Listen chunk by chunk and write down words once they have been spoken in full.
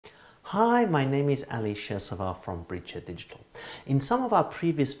Hi, my name is Ali Shersava from Biricha Digital. In some of our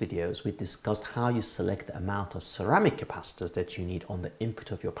previous videos, we discussed how you select the amount of ceramic capacitors that you need on the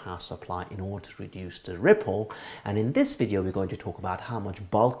input of your power supply in order to reduce the ripple. And in this video, we're going to talk about how much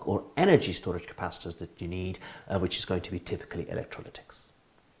bulk or energy storage capacitors that you need, which is going to be typically electrolytics.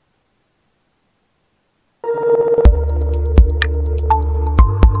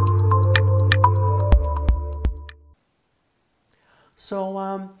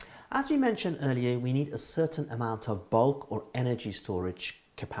 So, as we mentioned earlier, we need a certain amount of bulk or energy storage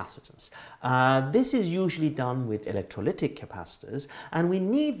capacitors. This is usually done with electrolytic capacitors, and we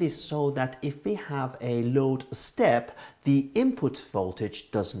need this so that if we have a load step, the input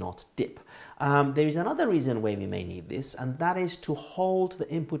voltage does not dip. There is another reason why we may need this, and that is to hold the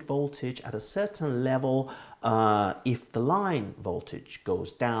input voltage at a certain level if the line voltage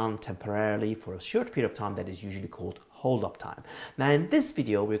goes down temporarily for a short period of time. That is usually called hold-up time. Now in this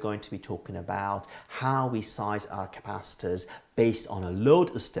video we're going to be talking about how we size our capacitors based on a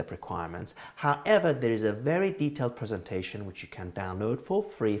load step requirements. However, there is a very detailed presentation which you can download for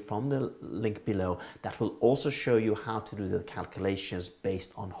free from the link below that will also show you how to do the calculations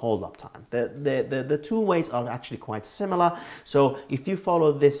based on hold-up time. The two ways are actually quite similar, so if you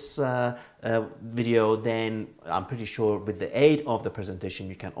follow this video, then I'm pretty sure with the aid of the presentation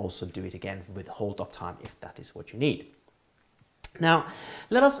you can also do it again with hold-up time if that is what you need. Now,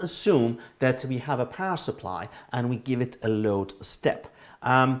 let us assume that we have a power supply and we give it a load step.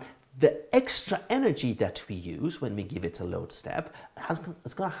 The extra energy that we use when we give it a load step is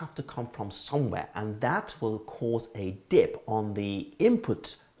going to have to come from somewhere, and that will cause a dip on the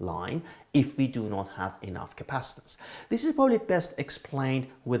input line if we do not have enough capacitance. This is probably best explained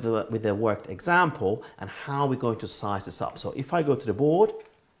with a worked example and how we're going to size this up. So if I go to the board,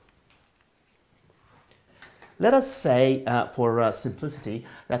 let us say for simplicity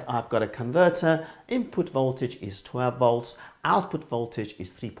that I've got a converter, input voltage is 12 volts, output voltage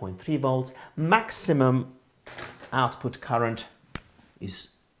is 3.3 volts, maximum output current is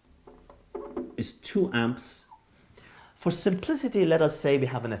 2 amps. For simplicity, let us say we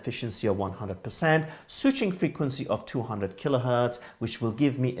have an efficiency of 100%, switching frequency of 200 kilohertz, which will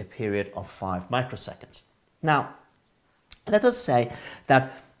give me a period of 5 microseconds. Now, let us say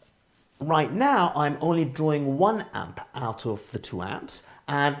that right now I'm only drawing 1 amp out of the 2 amps,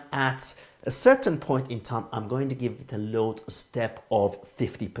 and at a certain point in time I'm going to give it a load step of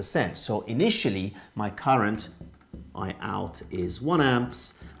 50%. So initially my current I out is 1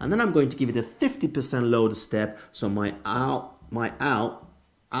 amps, and then I'm going to give it a 50% load step, so my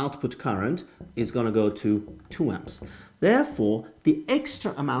output current is going to go to 2 amps. Therefore, the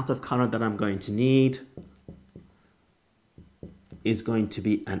extra amount of current that I'm going to need is going to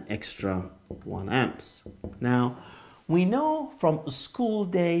be an extra 1 amps. Now, we know from school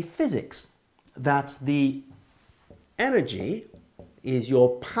day physics that the energy is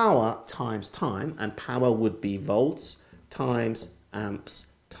your power times time, and power would be volts times amps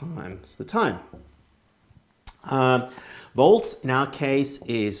times the time. Volts in our case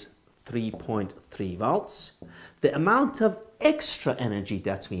is 3.3 volts. The amount of extra energy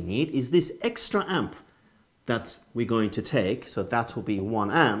that we need is this extra amp that we're going to take, so that will be 1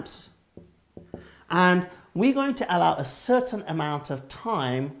 amps, and we're going to allow a certain amount of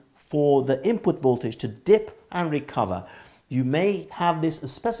time for the input voltage to dip and recover. You may have this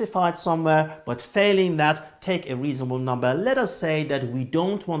specified somewhere, but failing that, take a reasonable number. Let us say that we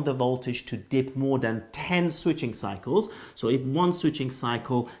don't want the voltage to dip more than 10 switching cycles. So if one switching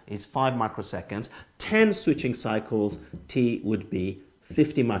cycle is 5 microseconds, 10 switching cycles, T would be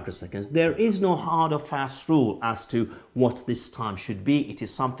 50 microseconds. There is no hard or fast rule as to what this time should be. It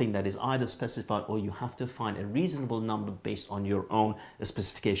is something that is either specified or you have to find a reasonable number based on your own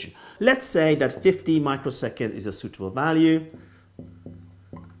specification. Let's say that 50 microseconds is a suitable value,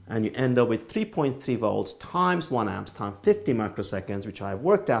 and you end up with 3.3 volts times 1 amp times 50 microseconds, which I've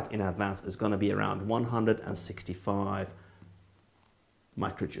worked out in advance is going to be around 165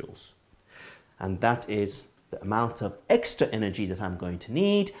 microjoules. And that is the amount of extra energy that I'm going to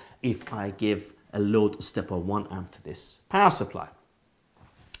need if I give a load step of 1 amp to this power supply.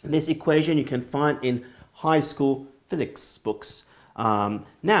 This equation you can find in high school physics books.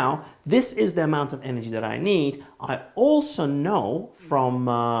 Now, this is the amount of energy that I need. I also know from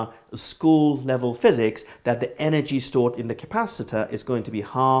school level physics that the energy stored in the capacitor is going to be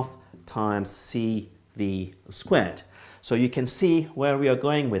half times CV squared. So you can see where we are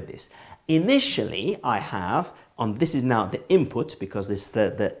going with this. Initially, I have, this is now the input, because this is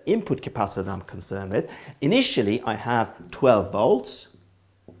the input capacitor I'm concerned with. Initially, I have 12 volts.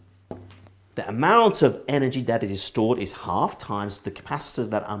 the amount of energy that is stored is half times the capacitors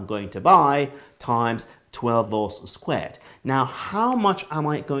that I'm going to buy times 12 volts squared. Now, how much am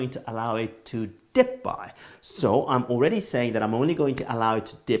I going to allow it to dip by? So I'm already saying that I'm only going to allow it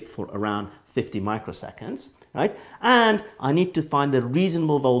to dip for around 50 microseconds, right? And I need to find the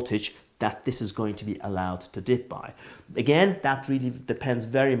reasonable voltage that this is going to be allowed to dip by. Again, that really depends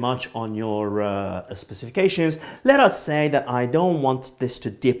very much on your specifications. Let us say that I don't want this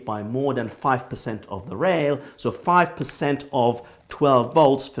to dip by more than 5% of the rail. So 5% of 12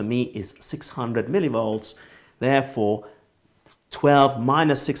 volts for me is 600 millivolts. Therefore, 12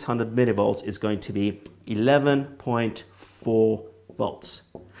 minus 600 millivolts is going to be 11.4 volts.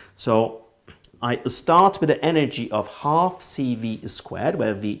 So I start with the energy of half CV squared,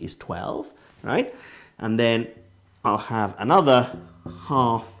 where V is 12, right? And then I'll have another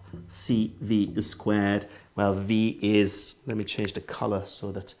half CV squared, well, V is, let me change the color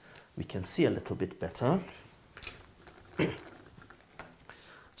so that we can see a little bit better.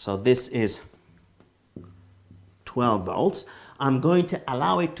 So this is 12 volts. I'm going to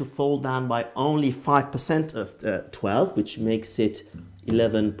allow it to fall down by only 5% of 12, which makes it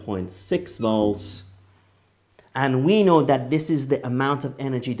 11.6 volts. And we know that this is the amount of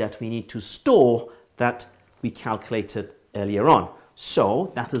energy that we need to store that we calculated earlier on.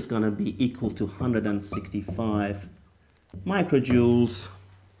 So that is going to be equal to 165 microjoules.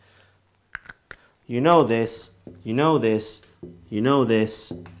 You know this, you know this, you know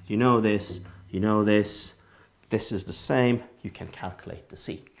this, you know this, you know this. This is the same. You can calculate the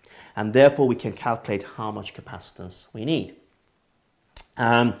C. And therefore we can calculate how much capacitance we need.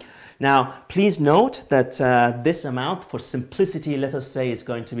 Now, please note that this amount, for simplicity, let us say, is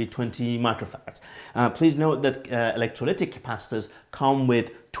going to be 20 microfarads. Please note that electrolytic capacitors come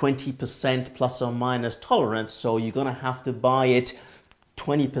with 20% plus or minus tolerance, so you're going to have to buy it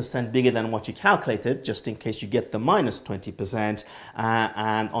 20% bigger than what you calculated, just in case you get the minus 20%.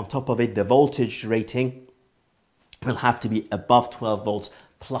 And on top of it, the voltage rating will have to be above 12 volts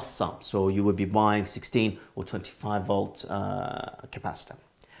plus some. So you would be buying 16 or 25 volt capacitor.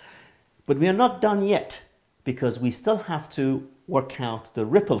 But we are not done yet, because we still have to work out the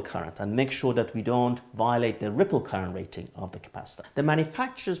ripple current and make sure that we don't violate the ripple current rating of the capacitor. The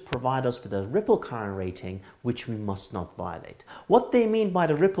manufacturers provide us with a ripple current rating which we must not violate. What they mean by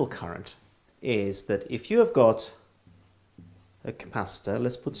the ripple current is that if you have got a capacitor,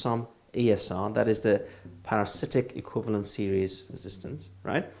 let's put some ESR, that is the parasitic equivalent series resistance,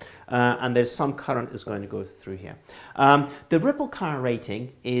 right? And there's some current is going to go through here. The ripple current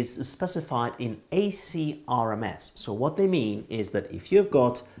rating is specified in AC RMS. So what they mean is that if you've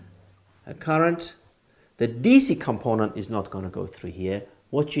got a current, the DC component is not going to go through here.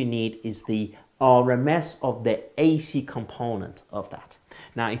 What you need is the RMS of the AC component of that.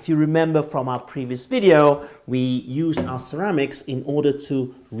 Now, if you remember from our previous video, we used our ceramics in order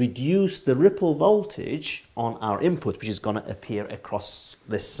to reduce the ripple voltage on our input, which is going to appear across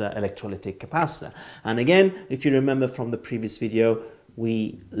this electrolytic capacitor. And again, if you remember from the previous video,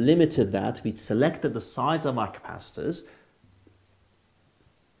 we limited that. We selected the size of our capacitors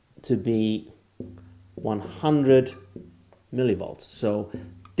to be 100 millivolts. So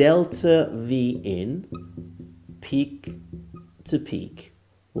delta V in peak to peak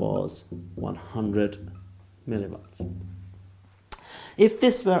was 100 millivolts. If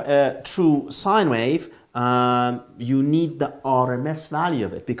this were a true sine wave, you need the RMS value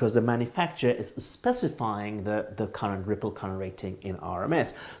of it, because the manufacturer is specifying the current ripple current rating in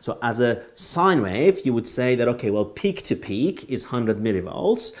RMS. So as a sine wave, you would say that, okay, well, peak to peak is 100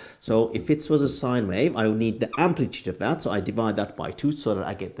 millivolts. So if it was a sine wave, I would need the amplitude of that. So I divide that by 2 so that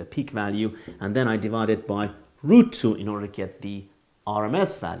I get the peak value, and then I divide it by √2 in order to get the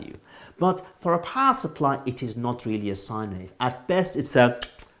RMS value. But for a power supply, it is not really a sine wave. At best, it's a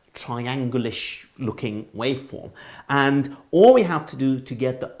triangulish looking waveform. And all we have to do to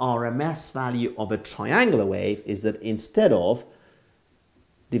get the RMS value of a triangular wave is that instead of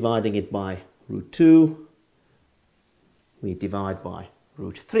dividing it by √2, we divide by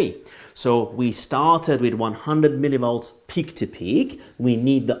 √3. So we started with 100 millivolts peak to peak. We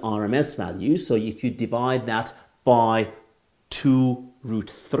need the RMS value. So if you divide that by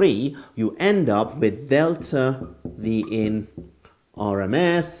 2√3, you end up with delta V in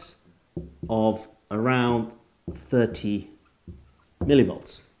RMS of around 30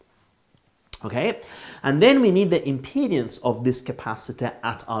 millivolts. Okay, and then we need the impedance of this capacitor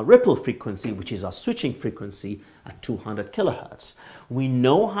at our ripple frequency, which is our switching frequency at 200 kilohertz. We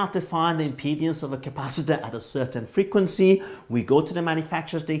know how to find the impedance of a capacitor at a certain frequency. We go to the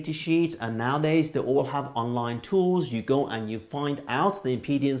manufacturer's data sheet, and nowadays they all have online tools. You go and you find out the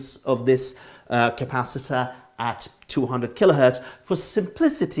impedance of this capacitor at 200 kilohertz. For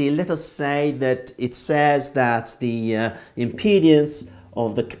simplicity, let us say that it says that the impedance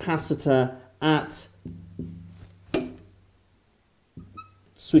of the capacitor at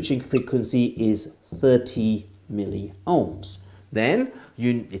switching frequency is 30 milliohms. Then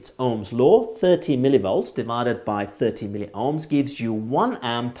it's Ohm's law, 30 millivolts divided by 30 milliohms gives you 1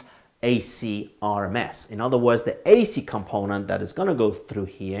 amp AC RMS. In other words, the AC component that is going to go through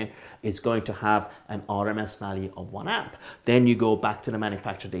here is going to have an RMS value of 1 amp. Then you go back to the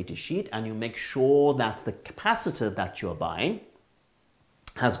manufacturer data sheet and you make sure that the capacitor that you're buying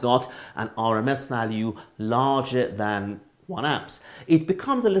has got an RMS value larger than 1 amps. It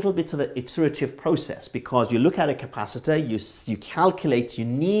becomes a little bit of an iterative process because you look at a capacitor, you calculate, you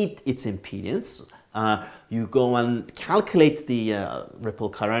need its impedance, you go and calculate the ripple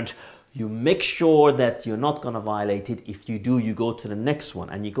current, you make sure that you're not going to violate it. If you do, you go to the next one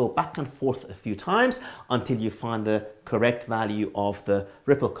and you go back and forth a few times until you find the correct value of the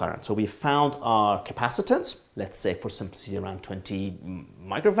ripple current. So we found our capacitance, let's say for simplicity around 20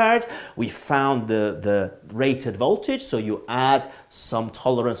 microfarads. We found the rated voltage, so you add some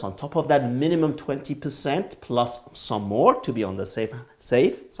tolerance on top of that, minimum 20% plus some more to be on the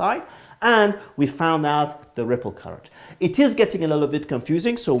safe side. And we found out the ripple current. It is getting a little bit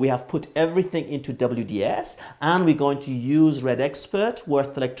confusing, so we have put everything into WDS, and we're going to use REDEXPERT,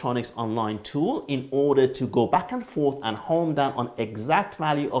 Worth Electronics online tool, in order to go back and forth and hone down on exact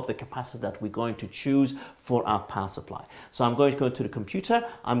value of the capacitor that we're going to choose for our power supply. So I'm going to go to the computer.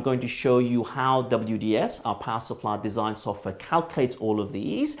 I'm going to show you how WDS, our power supply design software, calculates all of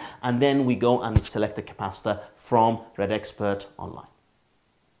these, and then we go and select the capacitor from REDEXPERT online.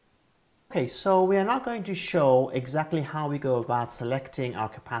 Okay, so we are now going to show exactly how we go about selecting our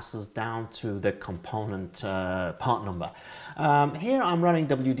capacitors down to the component part number. Here I'm running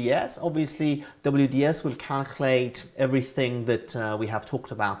WDS. Obviously, WDS will calculate everything that we have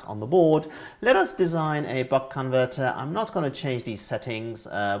talked about on the board. Let us design a buck converter. I'm not going to change these settings.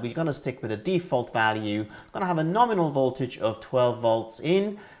 We're going to stick with a default value. I'm going to have a nominal voltage of 12 volts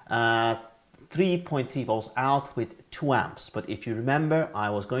in, 3.3 volts out with 2 amps. But if you remember, I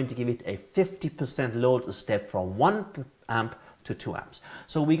was going to give it a 50% load step from 1 amp to 2 amps.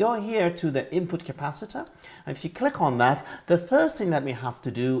 So we go here to the input capacitor. If you click on that, the first thing that we have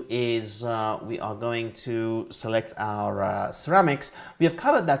to do is we are going to select our ceramics. We have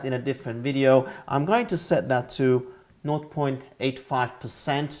covered that in a different video. I'm going to set that to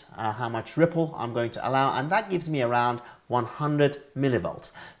 0.85%, how much ripple I'm going to allow, and that gives me around 100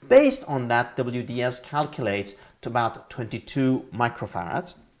 millivolts. Based on that, WDS calculates to about 22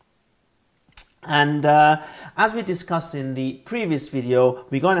 microfarads. And as we discussed in the previous video,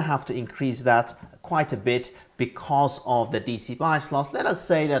 we're going to have to increase that quite a bit because of the DC bias loss. Let us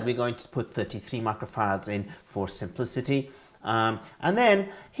say that we're going to put 33 microfarads in for simplicity. And then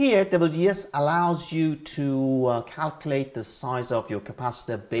here WDS allows you to calculate the size of your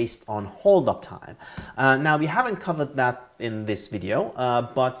capacitor based on hold up time. Now we haven't covered that in this video,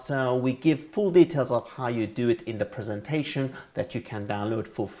 but we give full details of how you do it in the presentation that you can download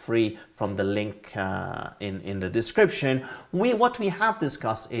for free from the link in the description. What we have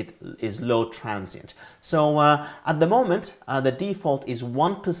discussed is load transient. So at the moment, the default is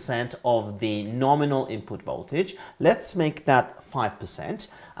 1% of the nominal input voltage. Let's make that 5%,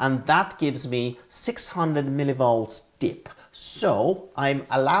 and that gives me 600 millivolts dip. So I'm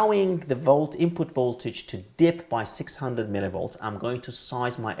allowing the input voltage to dip by 600 millivolts. I'm going to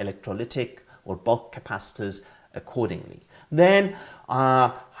size my electrolytic or bulk capacitors accordingly. Then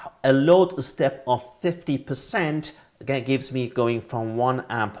a load step of 50% again gives me going from 1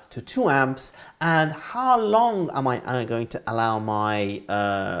 amp to 2 amps. And how long am I going to allow my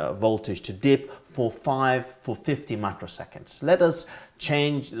voltage to dip? For 50 microseconds. Let us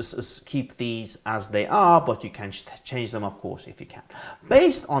keep these as they are, but you can change them, of course, if you can.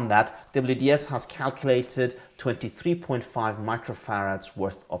 Based on that, WDS has calculated 23.5 microfarads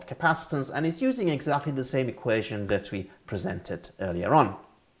worth of capacitance, and is using exactly the same equation that we presented earlier on.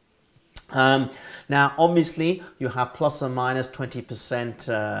 Now, obviously, you have plus or minus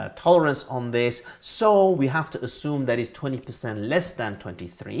 20% tolerance on this, so we have to assume that is 20% less than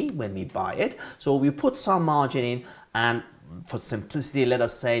 23 when we buy it. So we put some margin in, and for simplicity, let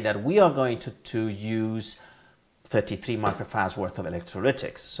us say that we are going to use 33 microfarads worth of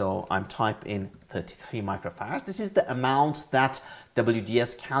electrolytics. So I'm typing in 33 microfarads. This is the amount that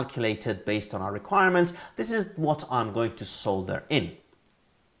WDS calculated based on our requirements. This is what I'm going to solder in.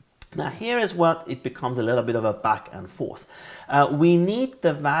 Now here is what it becomes a little bit of a back and forth. We need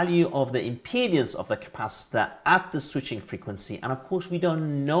the value of the impedance of the capacitor at the switching frequency, and of course we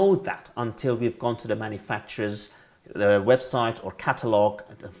don't know that until we've gone to the manufacturer's website or catalog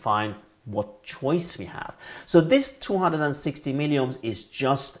to find what choice we have. So this 260 milliohms is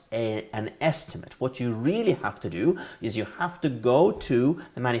just an estimate. What you really have to do is you have to go to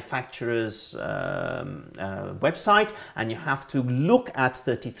the manufacturer's website, and you have to look at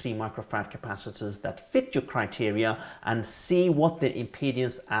 33 microfarad capacitors that fit your criteria and see what their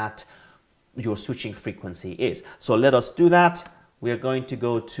impedance at your switching frequency is. So let us do that. We are going to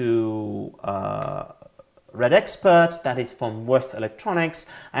go to REDEXPERT, that is from Worth Electronics,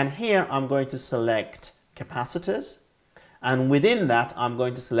 and here I'm going to select capacitors, and within that I'm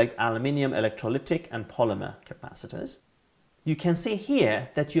going to select aluminium, electrolytic and polymer capacitors. You can see here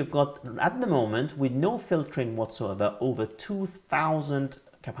that you've got, at the moment, with no filtering whatsoever, over 2,000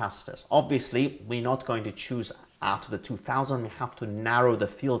 capacitors. Obviously we're not going to choose out of the 2,000, we have to narrow the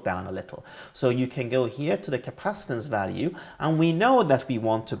field down a little. So you can go here to the capacitance value, and we know that we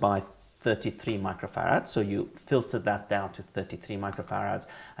want to buy 33 microfarads, so you filter that down to 33 microfarads,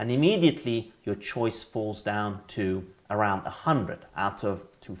 and immediately your choice falls down to around 100 out of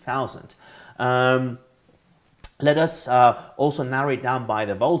 2,000. Let us also narrow it down by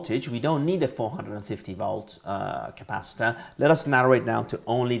the voltage. We don't need a 450 volt capacitor. Let us narrow it down to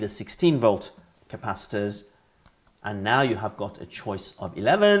only the 16 volt capacitors, and now you have got a choice of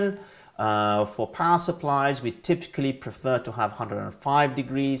 11. For power supplies, we typically prefer to have 105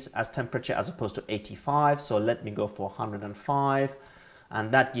 degrees as temperature as opposed to 85. So let me go for 105,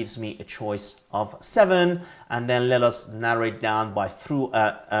 and that gives me a choice of 7. And then let us narrow it down by through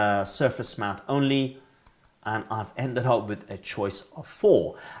a surface mount only, and I've ended up with a choice of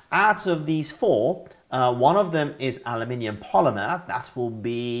 4. Out of these 4, one of them is aluminium polymer. That will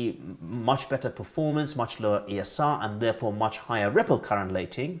be much better performance, much lower ESR, and therefore much higher ripple current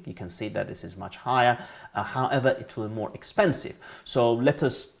rating. You can see that this is much higher. However, it will be more expensive. So let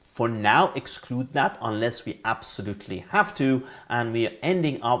us for now exclude that unless we absolutely have to, and we are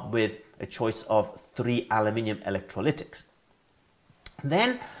ending up with a choice of 3 aluminium electrolytics.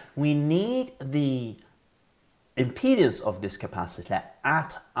 Then we need the impedance of this capacitor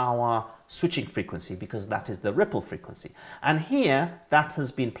at our switching frequency, because that is the ripple frequency, and here that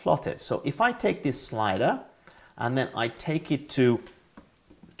has been plotted. So if I take this slider and then I take it to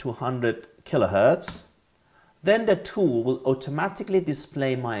 200 kilohertz, then the tool will automatically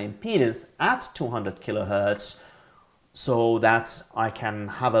display my impedance at 200 kilohertz, so that I can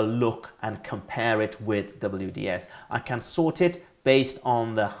have a look and compare it with WDS. I can sort it based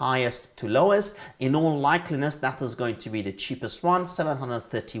on the highest to lowest. In all likeliness, that is going to be the cheapest one,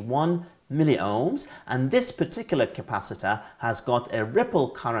 731 milliohms, and this particular capacitor has got a ripple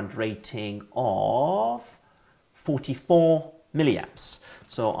current rating of 44 milliamps.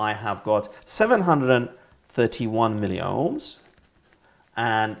 So I have got 731 milliohms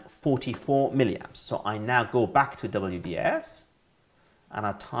and 44 milliamps. So I now go back to WDS and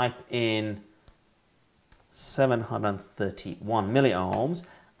I type in 731 milliohms,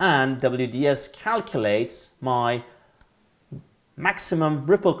 and WDS calculates my maximum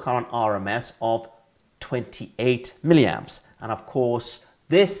ripple current RMS of 28 milliamps, and of course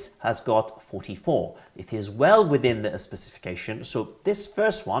this has got 44. It is well within the specification, so this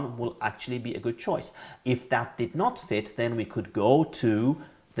first one will actually be a good choice. If that did not fit, then we could go to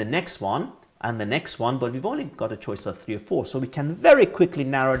the next one and the next one, but we've only got a choice of 3 or 4, so we can very quickly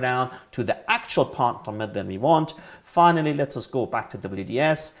narrow down to the actual part number that we want. Finally, let us go back to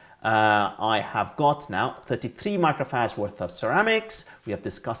WDS. I have got now 33 microfarads worth of ceramics. We have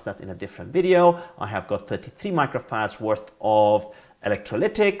discussed that in a different video. I have got 33 microfarads worth of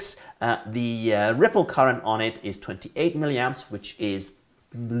electrolytics. The ripple current on it is 28 milliamps, which is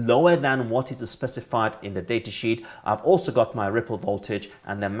lower than what is specified in the datasheet. I've also got my ripple voltage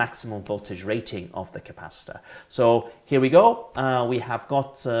and the maximum voltage rating of the capacitor. So here we go. We have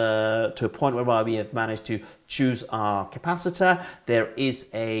got to a point where we have managed to choose our capacitor. There is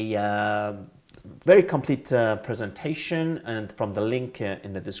a very complete presentation, and from the link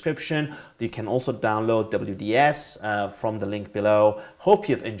in the description. You can also download WDS from the link below. Hope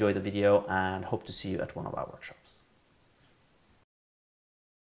you've enjoyed the video and hope to see you at one of our workshops.